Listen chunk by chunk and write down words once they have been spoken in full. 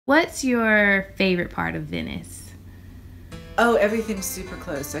What's your favorite part of Venice? Oh, everything's super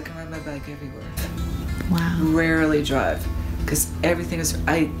close. I can ride my bike everywhere. Wow. Rarely drive because everything is.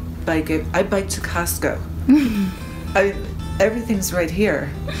 I bike to Costco. Everything's right here.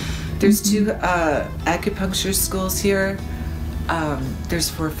 There's 2 acupuncture schools here. There's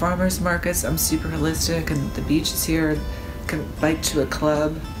 4 farmers markets. I'm super holistic, and the beach is here. Can bike to a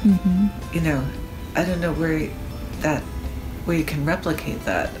club. You know, I don't know where you can replicate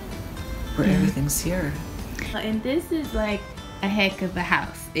that, where everything's here. And this is like a heck of a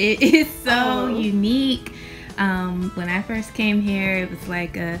house. It is so unique. When I first came here, it was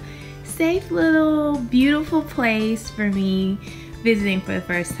like a safe little beautiful place for me visiting for the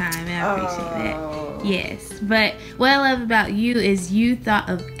first time, and I appreciate that. Yes, but what I love about you is you thought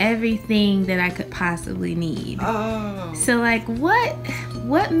of everything that I could possibly need. So like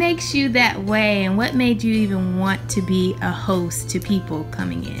what makes you that way, and what made you even want to be a host to people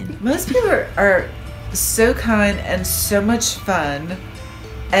coming in? Most people are so kind and so much fun,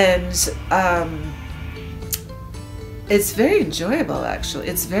 and it's very enjoyable, actually.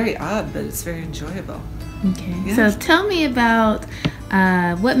 It's very odd, but it's very enjoyable. Okay. Yes. So tell me about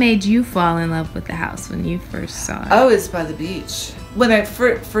what made you fall in love with the house when you first saw it? Oh, it's by the beach. When I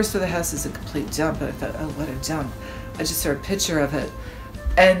first saw the house as a complete dump, I thought, oh, what a dump. I just saw a picture of it.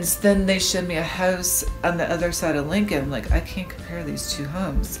 And then they showed me a house on the other side of Lincoln. Like, I can't compare these 2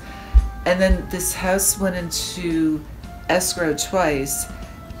 homes. And then this house went into escrow twice.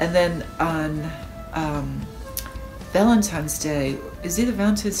 And then on Valentine's Day, is either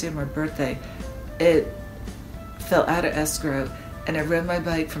Valentine's Day or my birthday, it fell out of escrow. And I rode my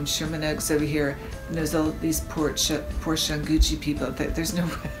bike from Sherman Oaks over here, and there's all these Porsche and Gucci people. There's no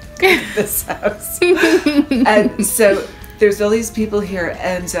way in this house. And so there's all these people here,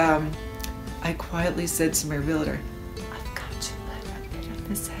 and I quietly said to my realtor, I've got to let them in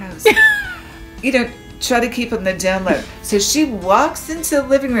this house. You know, try to keep on the down low. So she walks into the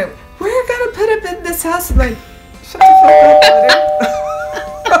living room. We're going to put him in this house. I'm like, shut the fuck up, butter.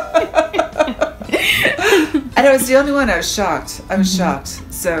 And I was the only one. I was shocked. shocked.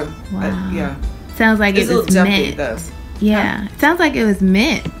 So, wow. Yeah. Sounds like it was dumpy, meant. though. Yeah. It sounds like it was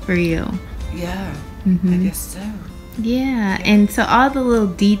meant for you. Yeah. I guess so. Yeah. And so all the little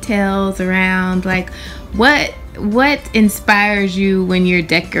details around, like, what inspires you when you're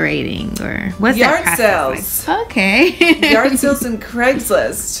decorating, or what's yard that process sales? Like? Okay. Yard sales and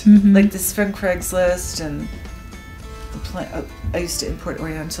Craigslist. Like this from Craigslist, and I used to import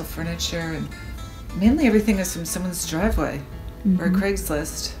Oriental furniture, and mainly everything is from someone's driveway or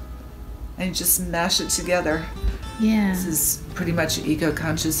Craigslist, and you just mash it together. Yeah. This is pretty much an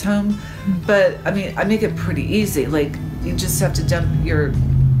eco-conscious home, but I mean, I make it pretty easy. Like, you just have to dump your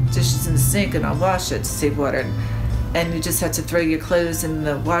dishes in the sink, and I'll wash it to save water, and you just have to throw your clothes in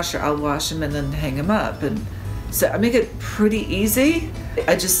the washer. I'll wash them and then hang them up, and so I make it pretty easy.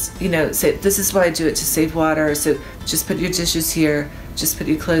 I just, say, this is why I do it, to save water. So just put your dishes here, just put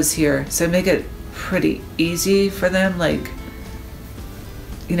your clothes here. So I make it pretty easy for them. Like,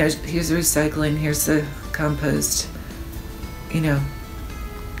 here's the recycling, here's the compost, Yeah.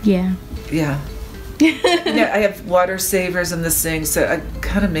 Yeah. I have water savers in the sink, so I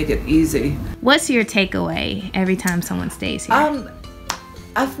kind of make it easy. What's your takeaway every time someone stays here?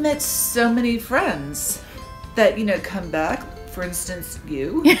 I've met so many friends that, come back. For instance,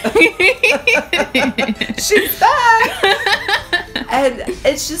 you. She's back! And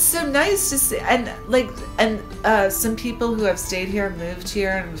it's just so nice to see. And some people who have stayed here, moved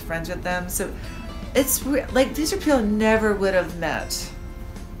here, and I'm friends with them. So it's like, these are people I never would have met.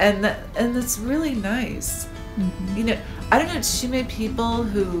 And it's really nice. I don't know too many people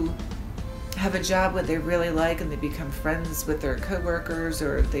who have a job what they really like, and they become friends with their coworkers,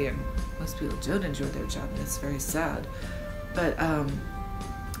 or most people don't enjoy their job, and it's very sad. But I'm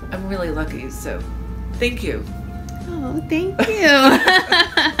really lucky, so thank you. Oh, thank you.